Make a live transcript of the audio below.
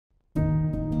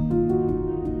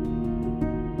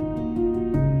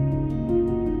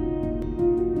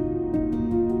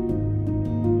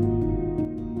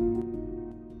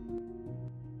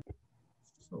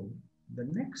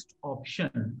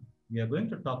option we are going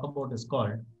to talk about is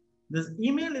called, this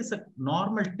email is a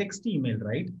normal text email,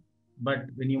 right? But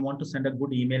when you want to send a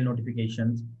good email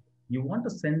notifications, you want to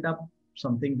send up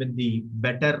something with the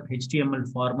better HTML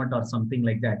format or something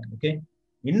like that. Okay.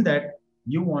 In that,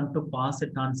 you want to pass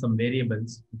it on some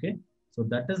variables. Okay. So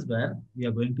that is where we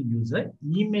are going to use a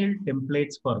email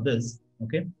templates for this.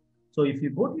 Okay. So if you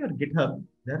go to your GitHub,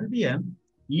 there will be a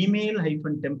email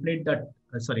hyphen template dot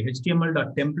sorry HTML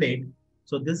dot template.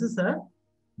 So this is a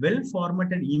well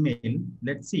formatted email.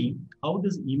 Let's see how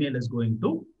this email is going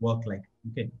to work like.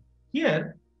 Okay.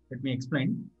 Here, let me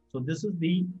explain. So this is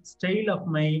the style of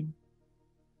my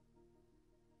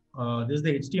this is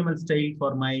the HTML style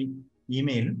for my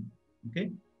email.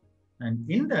 Okay. And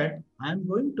in that, I'm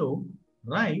going to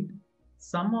write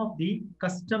some of the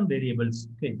custom variables.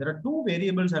 Okay. There are two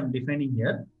variables I'm defining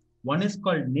here. One is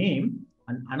called name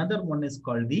and another one is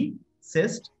called the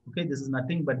sest. Okay. This is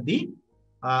nothing but the,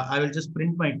 I will just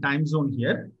print my time zone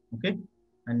here. Okay.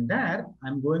 And there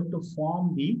I'm going to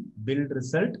form the build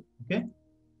result. Okay.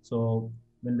 So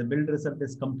when the build result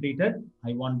is completed,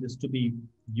 I want this to be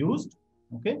used.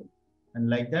 Okay. And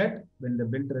like that, when the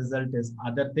build result is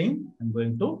other thing, I'm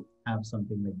going to have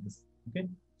something like this. Okay.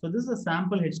 So this is a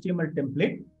sample HTML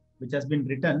template which has been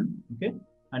written. Okay.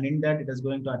 And in that, it is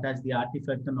going to attach the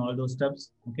artifact and all those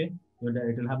steps. Okay. So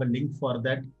it will have a link for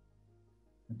that.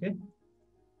 Okay.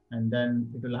 And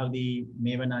then it will have the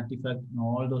Maven artifact and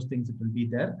all those things. It will be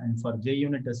there. And for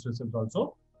JUnit test results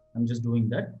also, I'm just doing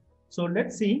that. So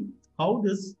let's see how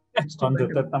this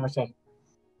HTML.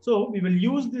 So we will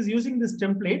use this using this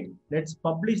template. Let's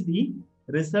publish the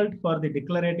result for the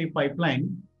declarative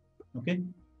pipeline. Okay.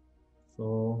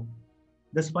 So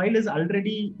this file is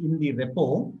already in the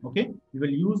repo. Okay. We will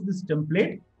use this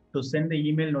template to send the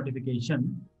email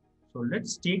notification. So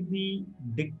let's take the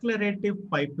declarative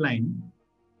pipeline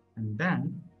and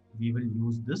then we will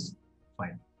use this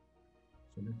file.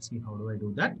 So let's see how do I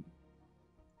do that.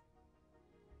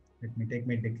 Let me take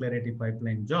my declarative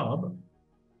pipeline job.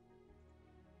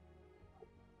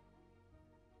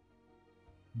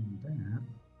 And then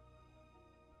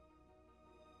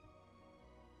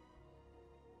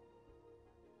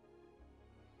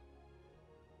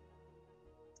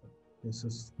this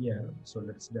is here. So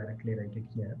let's directly write it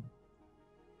here.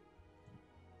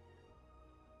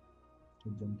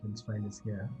 So Jenkins file is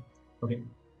here. Okay.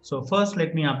 So first,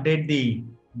 let me update the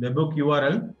webhook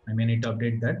URL. I may need to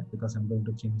update that because I'm going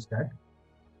to change that.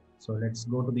 So let's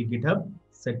go to the GitHub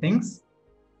settings,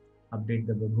 update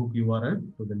the webhook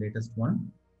URL to the latest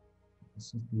one.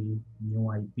 This is the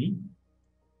new IP.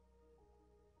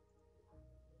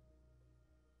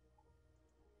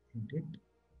 Edit.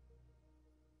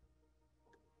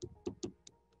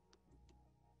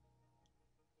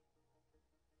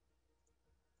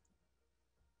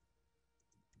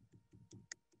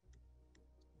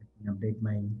 Let me update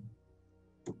my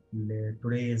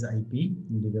today's IP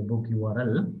in the webhook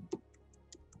URL.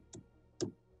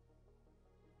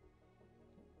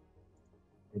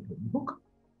 Webhook.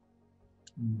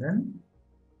 And then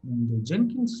in the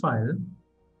Jenkins file,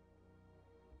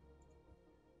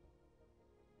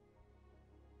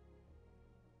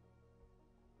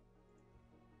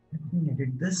 let me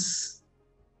edit this.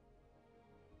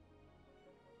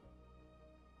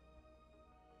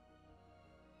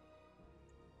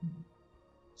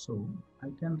 So I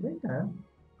can write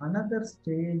another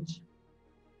stage.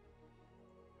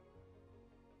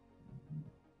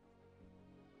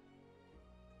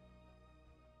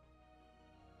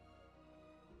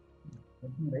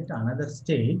 Let me write another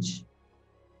stage.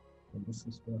 So this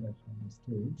is where I have the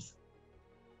stage.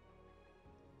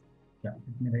 Yeah,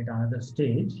 let me write another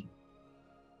stage.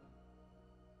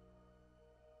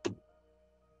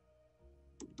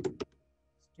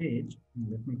 Stage,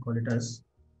 let me call it as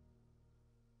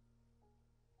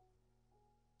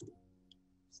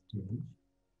stage.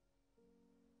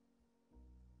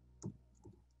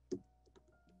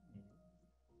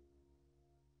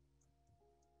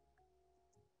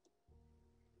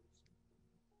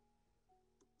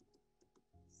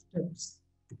 Steps.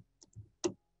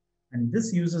 And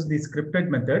this uses the scripted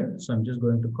method. So I'm just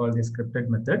going to call the scripted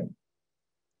method.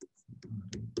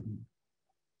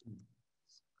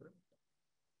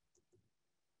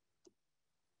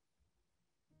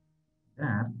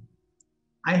 There.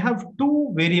 I have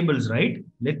two variables, right?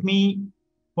 Let me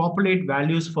populate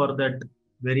values for that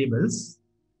variables.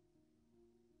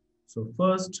 So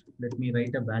first, let me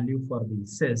write a value for the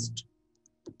sest.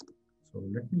 So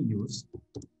let me use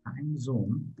time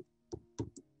zone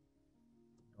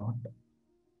dot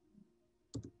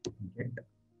get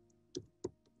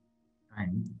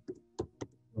time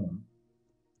zone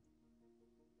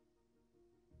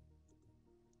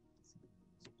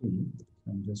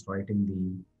I'm just writing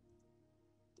the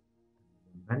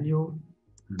value,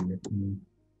 and let me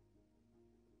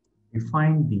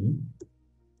define the.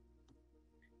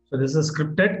 So this is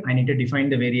scripted. I need to define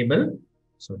the variable.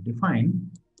 So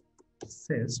define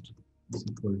syst is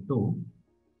equal to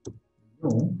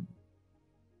new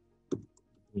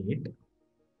date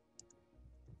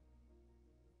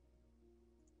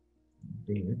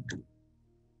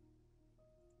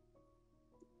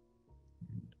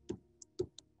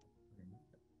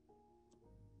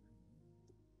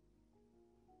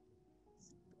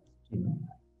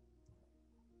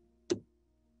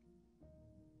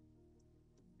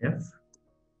F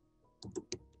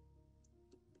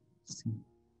C.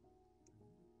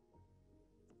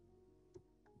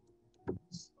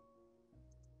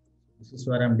 This is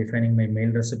where I'm defining my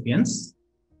mail recipients.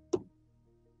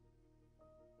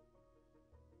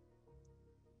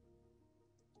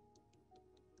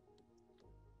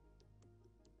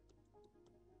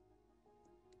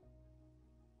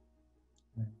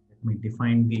 Let me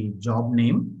define the job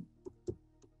name.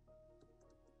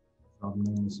 Job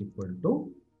name is equal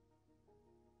to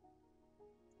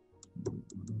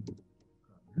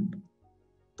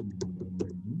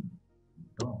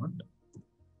dot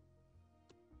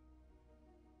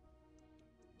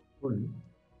full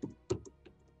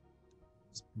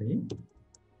display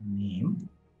name.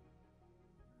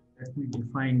 Let me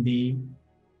define the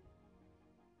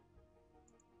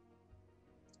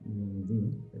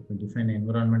let me define the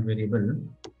environment variable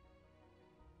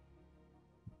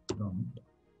dot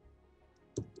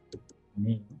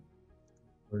name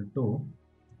equal to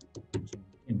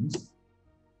Jenkins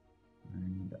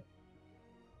and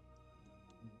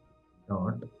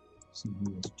dot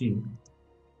cbst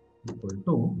equal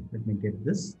to, let me get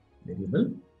this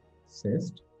variable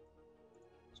syst.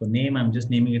 So name, I'm just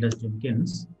naming it as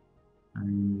Jenkins,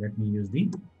 and let me use the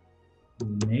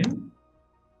email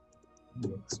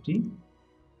ext d.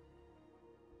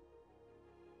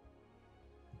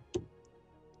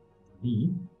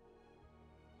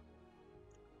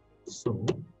 So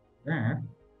that,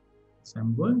 so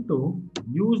I'm going to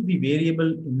use the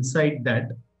variable inside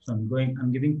that. So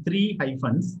I'm giving 3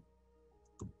 hyphens,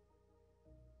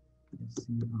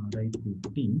 script,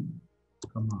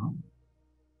 comma,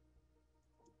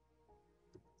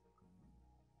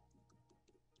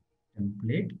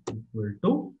 template equal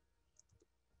to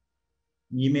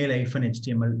email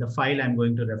 -html. The file I'm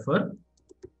going to refer,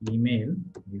 email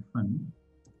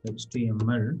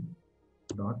 -html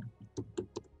dot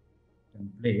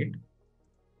template.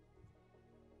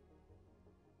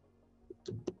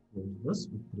 Close this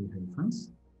with 3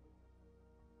 hyphens,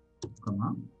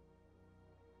 comma.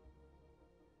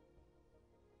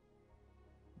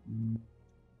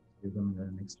 Give them the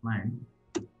next line.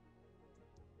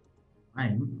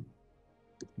 I'm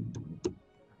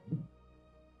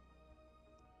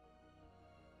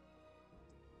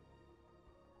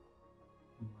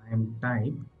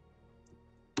type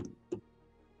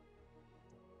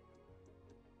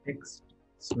text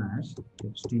 /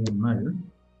 HTML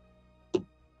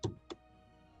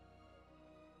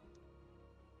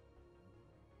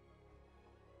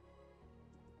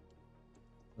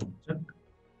subject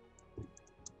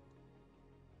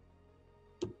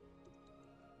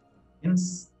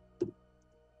is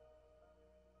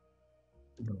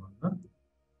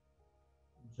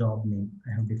job name.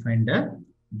 I have defined a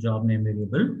job name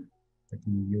variable. Let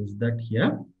me use that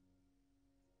here.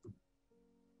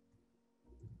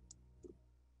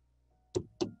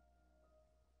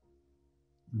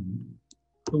 And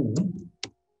 $,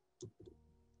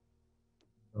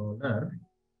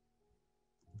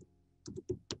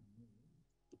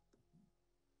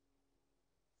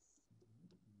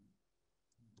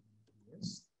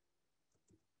 yes.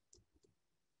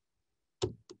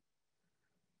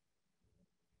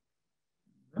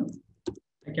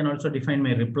 I can also define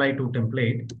my reply to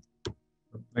template.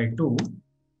 Reply to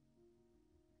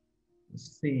the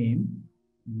same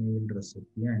mail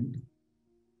recipient.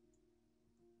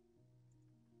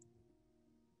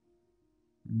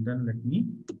 And then let me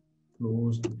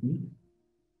close the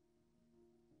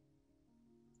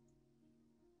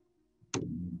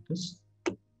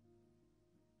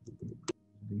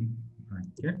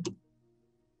bracket.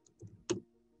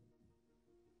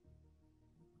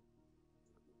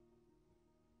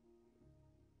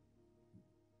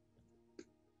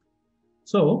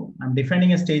 So I'm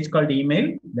defining a stage called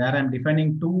email. There I'm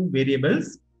defining 2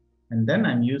 variables, and then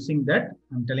I'm using that.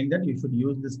 I'm telling that you should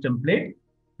use this template,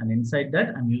 and inside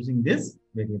that I'm using these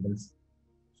variables.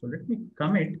 So let me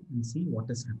commit and see what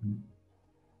is happening.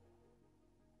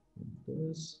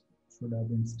 This should have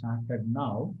been started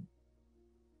now.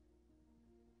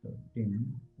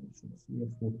 13. I should see a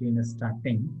 14 is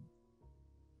starting.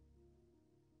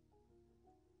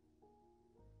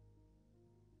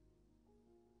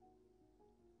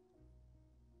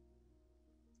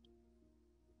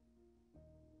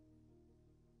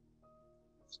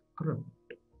 Script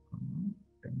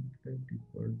template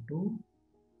equal to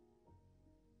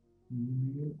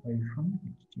email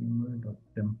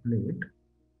html.template.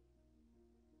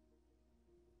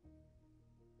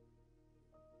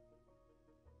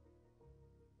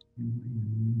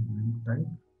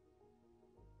 Type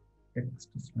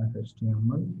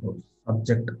text/html or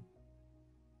subject.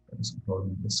 That is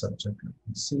probably the subject. Let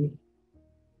me see.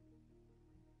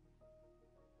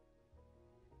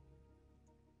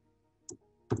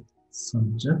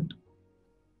 Subject.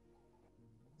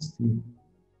 See.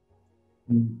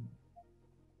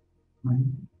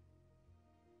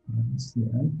 Yes,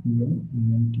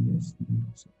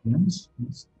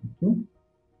 thank you.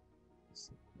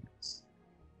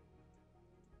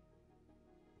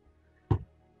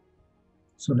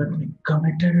 So let me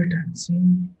commit it and see.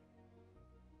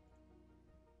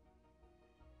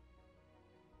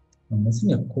 I'm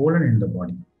missing a colon in the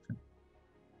body.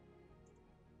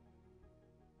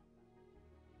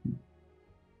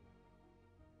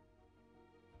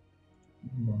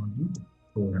 Body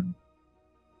colon.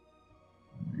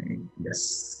 Right.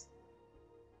 Yes.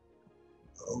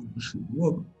 Oh, this should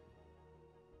work.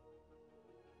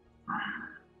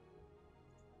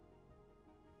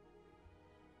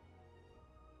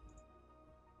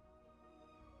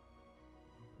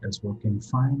 That's working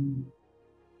fine.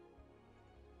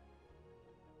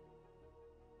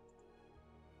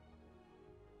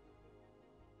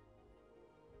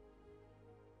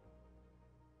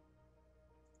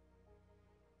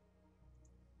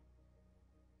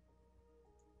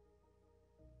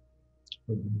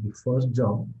 So the first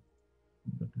job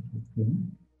that is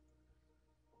working.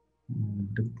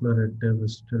 Declarative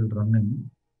is still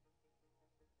running.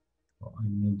 So I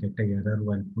may get an error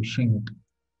while pushing it.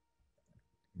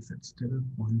 Is it still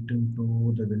pointing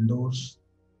to the windows?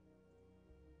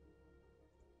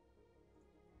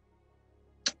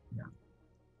 Yeah,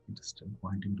 it is still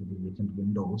pointing to the agent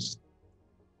windows.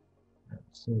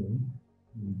 Let's say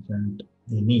agent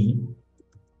any.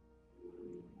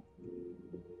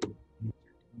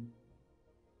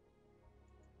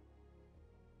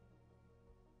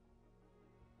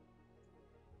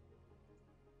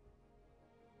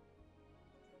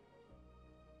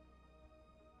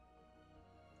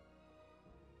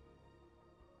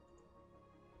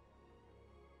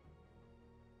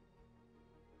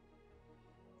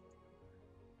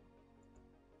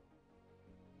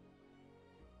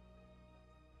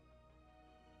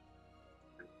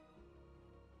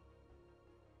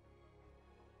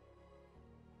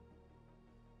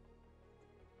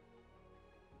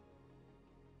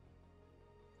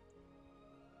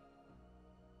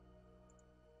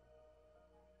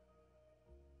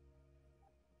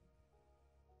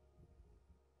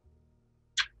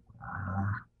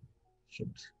 Shit.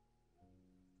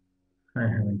 I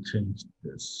haven't changed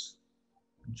this.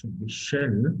 It should be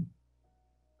shell.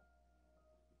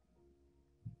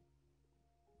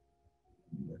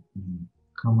 Let me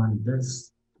command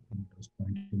this. It was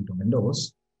pointing to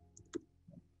Windows.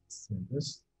 Save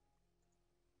this.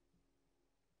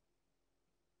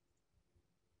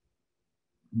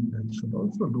 And I should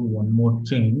also do one more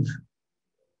change.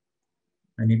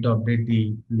 I need to update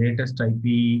the latest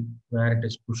IP where it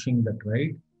is pushing that,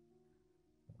 right?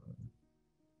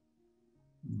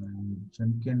 And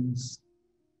Jenkins.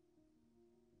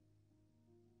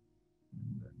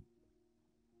 And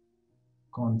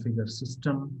configure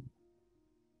system.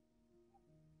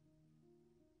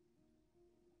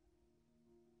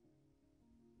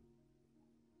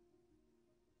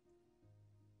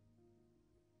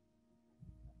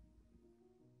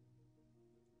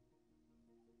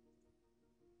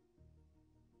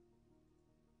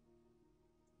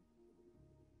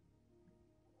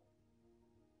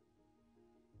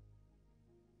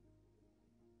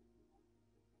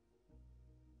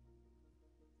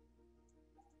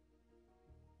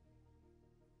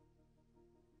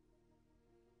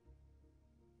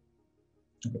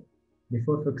 Okay.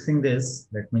 Before fixing this,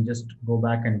 let me just go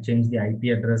back and change the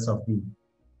IP address of the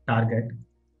target.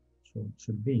 So it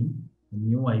should be a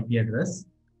new IP address.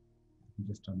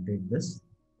 Just update this.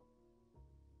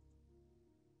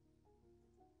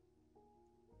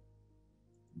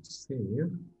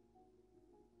 Save.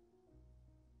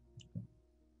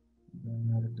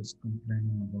 Where it is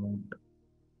complaining about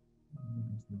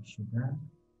we should have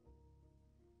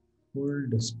full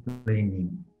display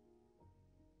name.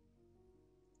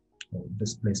 Oh,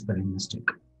 display spelling mistake.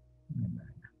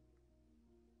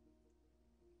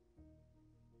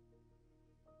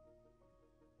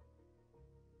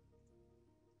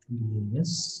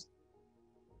 DAS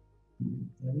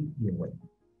PLAY.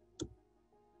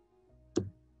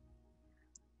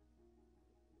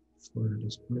 Full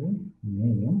display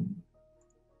name.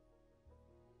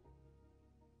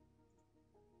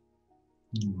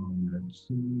 Now let's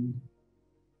see.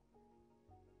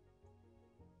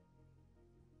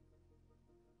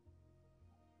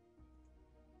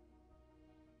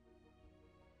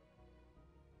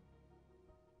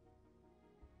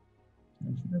 I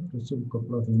should have received a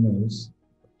couple of emails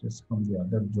just from the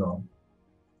other job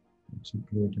which we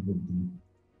created with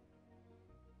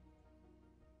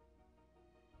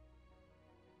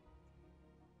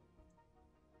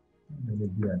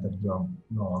the other job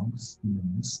logs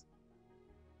names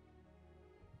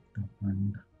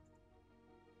and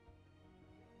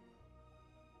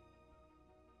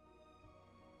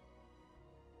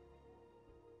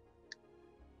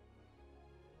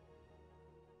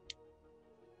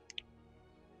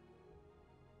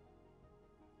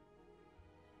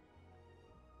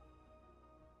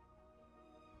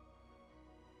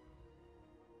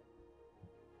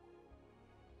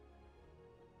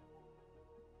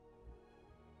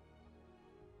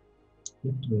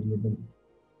get variable.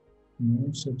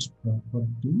 No such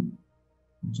property.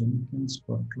 Jenkins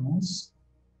for class.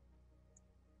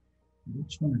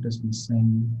 Which one it is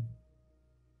missing?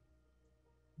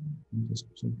 Just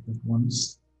check that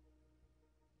once.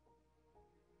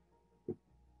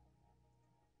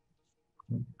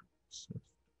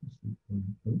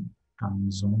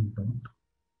 Time zone dot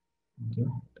get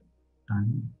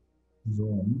time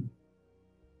zone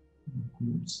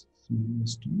equals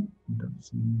CST. Dot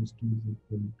CST is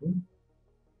equal to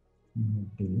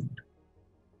date.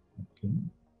 Okay.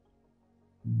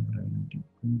 Relative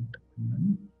print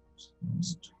and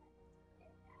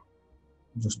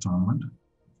just a moment.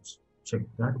 Just check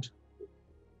that.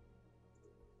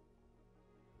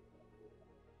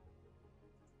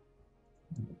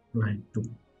 Line 2.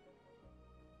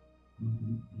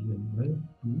 Line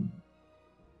 2.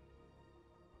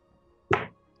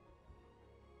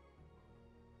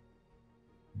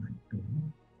 Line 2.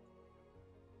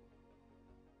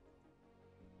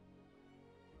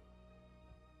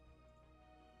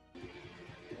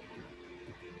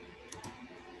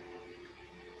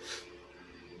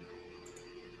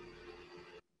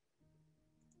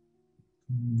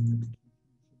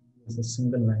 It's a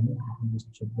single line. Let me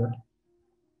just check that.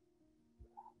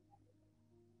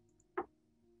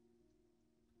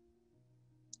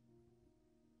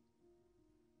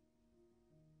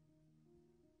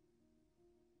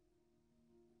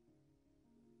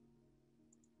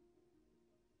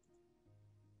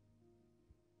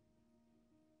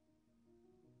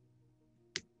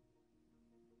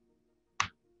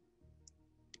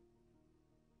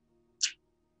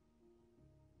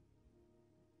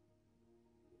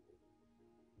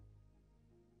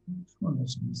 Which one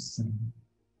is missing?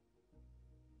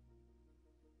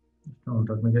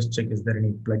 Let me just check, is there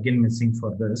any plugin missing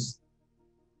for this?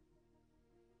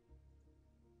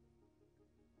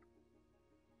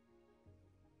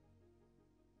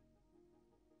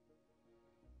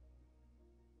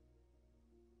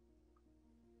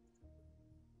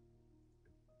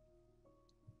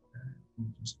 Let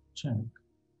me just check.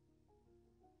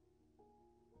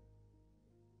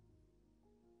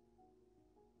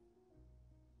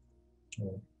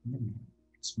 Oh,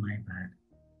 it's my bad.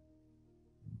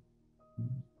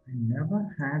 I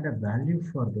never had a value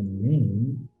for the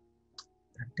name.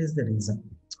 That is the reason.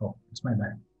 Oh, it's my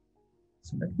bad.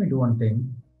 So let me do one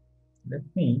thing. Let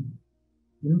me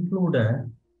include a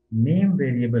name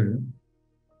variable.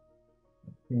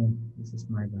 Okay, this is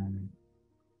my bad.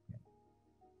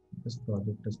 This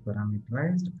project is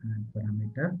parameterized and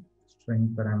parameter,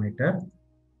 string parameter,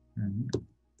 and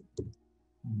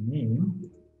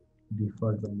name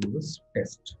default value is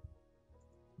test.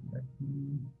 Let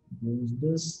me use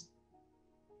this.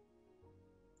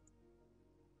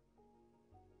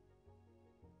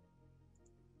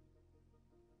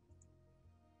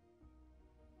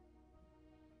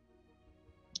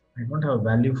 I don't have a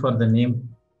value for the name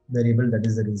variable, that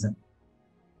is the reason.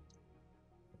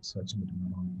 Search it in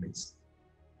the wrong place.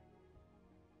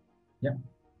 Yeah.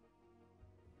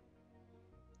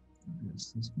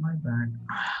 This is my bad.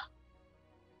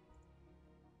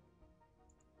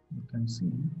 You can see.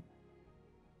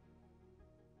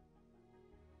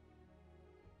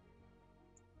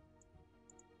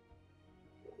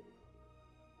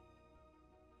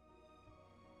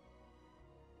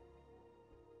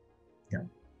 Yeah.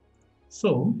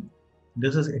 So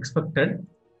this is expected.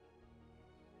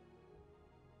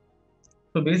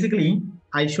 So basically,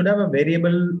 I should have a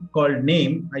variable called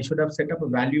name. I should have set up a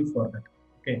value for that.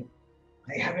 Okay.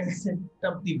 I haven't set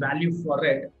up the value for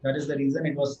it. That is the reason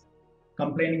it was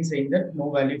complaining, saying that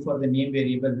no value for the name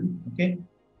variable. Okay.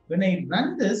 When I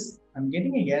run this, I'm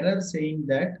getting a error saying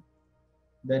that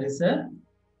there is a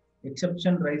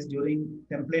exception raised during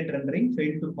template rendering,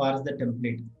 failed to parse the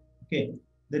template. Okay.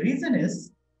 The reason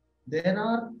is there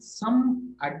are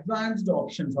some advanced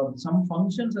options or some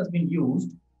functions has been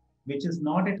used, which is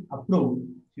not yet approved.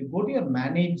 If you go to your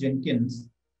manage Jenkins,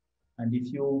 and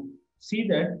if you see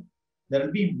that there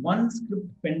will be one script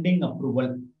pending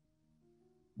approval.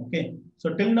 Okay.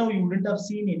 So till now you wouldn't have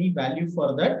seen any value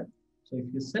for that. So if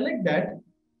you select that,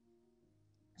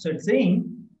 so it's saying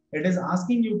it is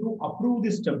asking you to approve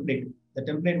this template. The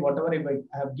template, whatever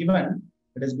I have given,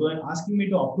 it is going asking me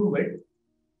to approve it.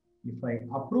 If I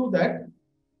approve that,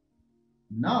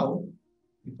 now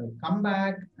if I come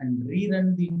back and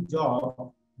rerun the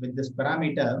job with this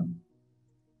parameter,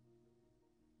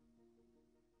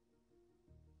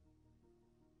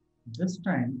 this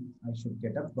time I should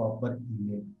get a proper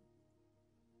email.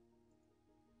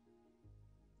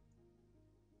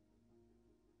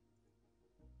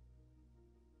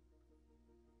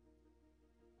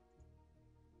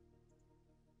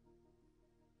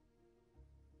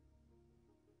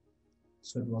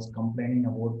 So it was complaining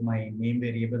about my name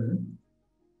variable.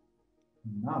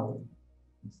 Now,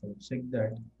 if I check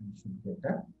that, I should get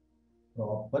a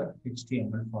proper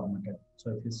HTML formatted.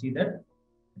 So if you see that,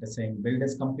 it is saying build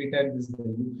is completed. This is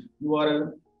the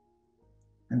URL,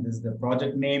 and this is the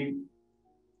project name,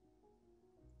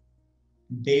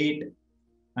 date,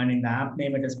 and in the app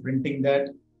name, it is printing that,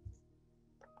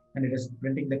 and it is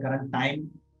printing the current time,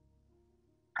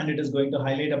 and it is going to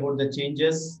highlight about the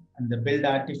changes and the build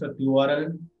artifact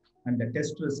URL and the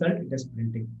test result it is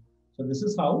printing. So this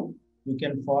is how you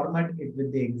can format it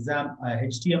with the exam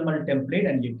HTML template,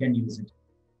 and you can use it.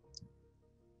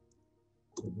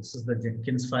 So this is the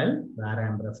Jenkins file where I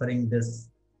am referring this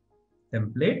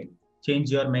template. Change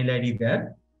your mail ID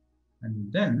there,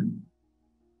 and then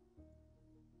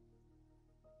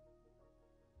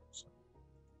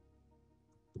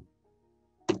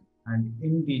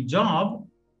in the job,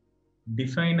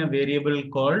 define a variable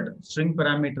called string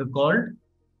parameter called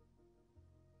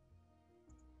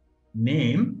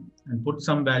name and put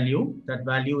some value. That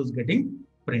value is getting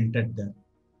printed there.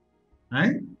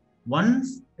 And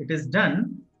once it is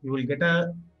done, you will get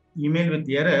a email with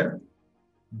error.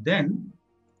 Then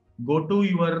go to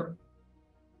your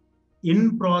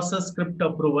in-process script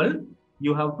approval.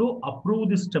 You have to approve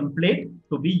this template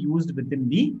to be used within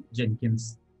the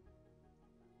Jenkins.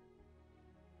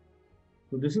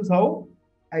 So this is how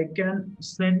I can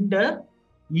send an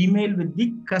email with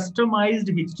the customized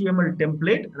HTML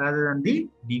template rather than the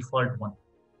default one.